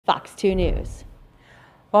Fox 2 News.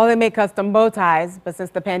 Well, they make custom bow ties, but since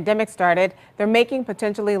the pandemic started, they're making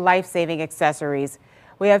potentially life-saving accessories.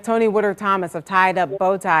 We have Tony Woodard-Thomas of Tied Up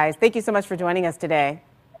Bow Ties. Thank you so much for joining us today.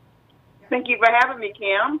 Thank you for having me,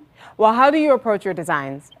 Kim. Well, how do you approach your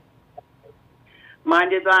designs? My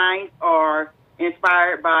designs are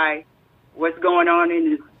inspired by what's going on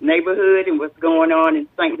in the neighborhood and what's going on in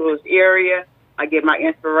St. Louis area. I get my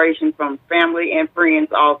inspiration from family and friends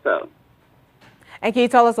also. And can you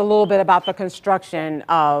tell us a little bit about the construction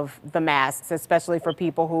of the masks, especially for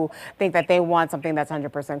people who think that they want something that's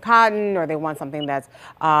 100% cotton or they want something that's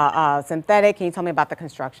synthetic? Can you tell me about the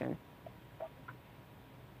construction?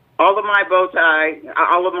 All of my bow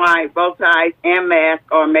ties and masks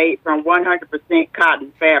are made from 100%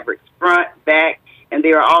 cotton fabrics, front, back, and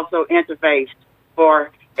they are also interfaced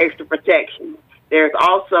for extra protection. There's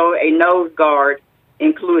also a nose guard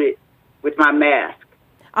included with my mask.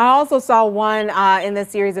 I also saw one in this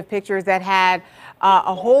series of pictures that had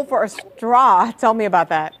a hole for a straw. Tell me about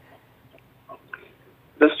that.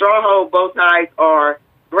 The straw hole bow ties are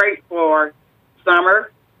great for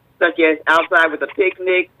summer, such as outside with a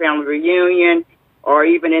picnic, family reunion, or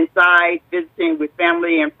even inside visiting with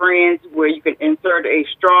family and friends where you can insert a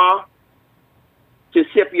straw to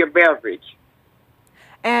sip your beverage.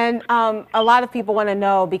 And a lot of people want to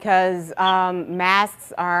know, because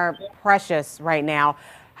masks are precious right now,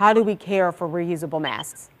 how do we care for reusable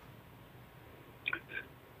masks?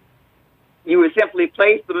 You would simply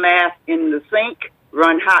place the mask in the sink,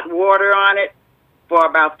 run hot water on it for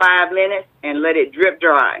about 5 minutes, and let it drip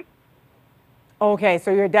dry. Okay, so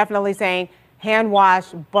you're definitely saying hand wash,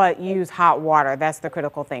 but use hot water. That's the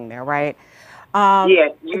critical thing there, right?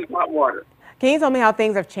 Yes, use hot water. Can you tell me how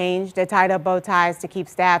things have changed at Tied Up Bow Ties to keep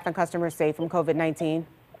staff and customers safe from COVID-19?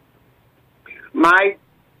 My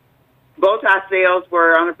bow tie sales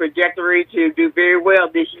were on a trajectory to do very well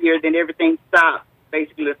this year. Then everything stopped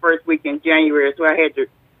basically the first week in January. So I had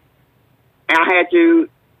to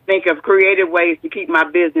think of creative ways to keep my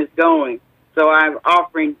business going. So I'm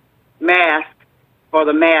offering masks for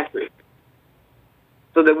the masses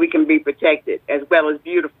so that we can be protected as well as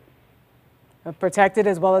beautiful. Protected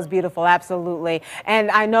as well as beautiful, absolutely.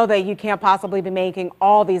 And I know that you can't possibly be making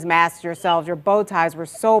all these masks yourselves. Your bow ties were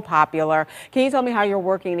so popular. Can you tell me how you're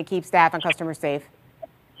working to keep staff and customers safe?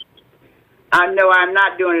 I know I'm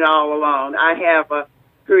not doing it all alone. I have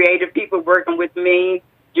creative people working with me,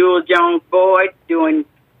 Jewel Jones-Boyd doing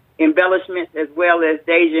embellishments, as well as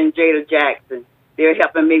Deja and Jada Jackson. They're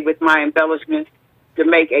helping me with my embellishments to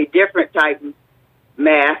make a different type of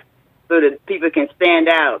mask so that people can stand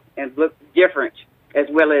out and look different as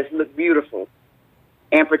well as look beautiful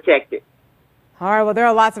and protected. All right, well, there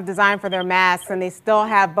are lots of design for their masks, and they still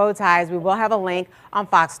have bow ties. We will have a link on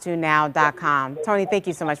fox2now.com. Tony, thank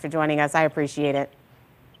you so much for joining us. I appreciate it.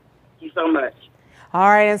 Thank you so much. All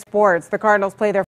right, in sports, the Cardinals play their